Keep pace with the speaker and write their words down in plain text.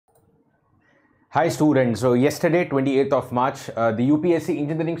Hi students, so yesterday 28th of March, the UPSC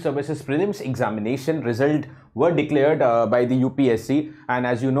Engineering Services Prelims examination result were declared by the UPSC, and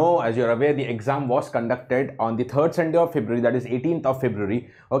as you know, as you're aware, the exam was conducted on the third Sunday of February, that is 18th of February.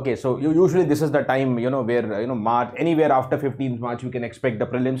 Okay, so usually this is the time, where, March, anywhere after 15th March, we can expect the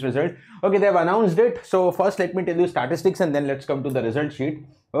prelims result. Okay, they have announced it. So first let me tell you statistics and then let's come to the result sheet.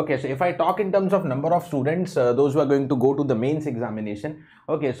 Okay, so if I talk in terms of number of students, those who are going to go to the mains examination.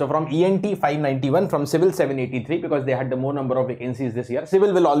 Okay, so from ENT 591, from Civil 783, because they had the more number of vacancies this year.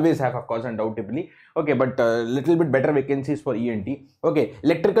 Civil will always have, of course, undoubtedly. Okay, but little bit better vacancies for ENT. Okay,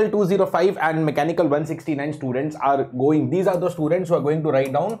 Electrical 205 and Mechanical 169 students are going. These are the students who are going to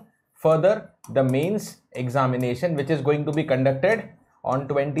write down further the mains examination, which is going to be conducted on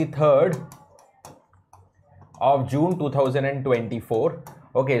 23rd of June 2024.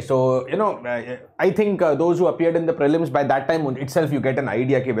 Okay, so I think those who appeared in the prelims, by that time itself you get an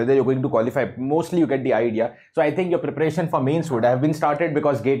idea okay, whether you're going to qualify. Mostly you get the idea. So I think your preparation for mains would have been started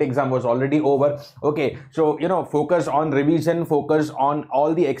because GATE exam was already over. Okay, so focus on revision, focus on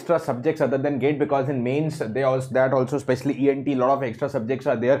all the extra subjects other than GATE, because in mains that also especially ENT, a lot of extra subjects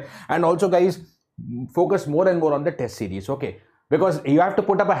are there. And also guys, focus more and more on the test series. Okay, because you have to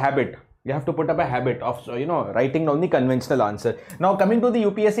put up a habit. You have to put up a habit of writing down the conventional answer. Now coming to the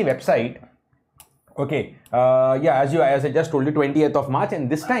UPSC website. Okay, as I just told you, 20th of March,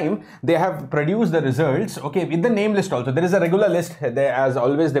 and this time they have produced the results. Okay, with the name list also. There is a regular list there, as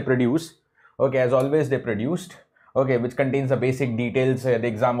always they produce. Okay, as always they produced. Okay, which contains the basic details. The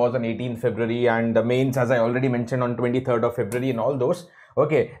exam was on 18th February and the mains, as I already mentioned, on 23rd of February and all those.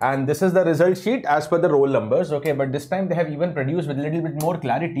 Okay, and this is the result sheet as per the roll numbers. Okay, but this time they have even produced with a little bit more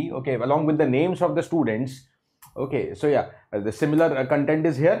clarity. Okay, along with the names of the students. Okay, so yeah, the similar content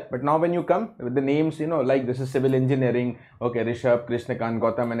is here, but now when you come with the names, like this is civil engineering. Okay, Rishabh, Krishnakant,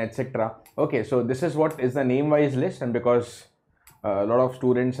 Gautam, and etc. Okay, so this is what is the name wise list, and because a lot of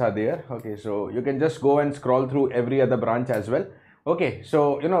students are there. Okay, so you can just go and scroll through every other branch as well. Okay,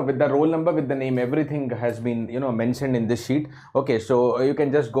 so with the roll number, with the name, everything has been mentioned in this sheet. Okay, so you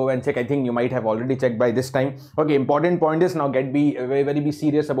can just go and check. I think you might have already checked by this time. Okay, important point is now be very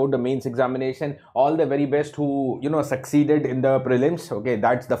serious about the mains examination. All the very best who succeeded in the prelims. Okay,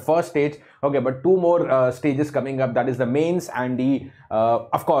 that's the first stage. Okay, but two more stages coming up, that is the mains and the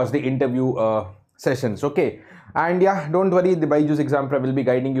of course the interview sessions. Okay, and yeah, don't worry, the BYJU'S exam prep will be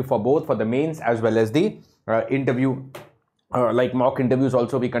guiding you for both, for the mains as well as the interview. Like mock interviews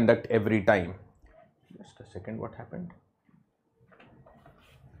also we conduct every time. Just a second, what happened?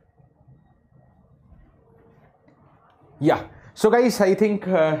 Yeah, so guys, I think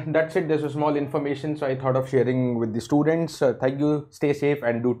that's it. There's a small information, so I thought of sharing with the students. Thank you, stay safe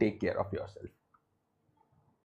and do take care of yourself.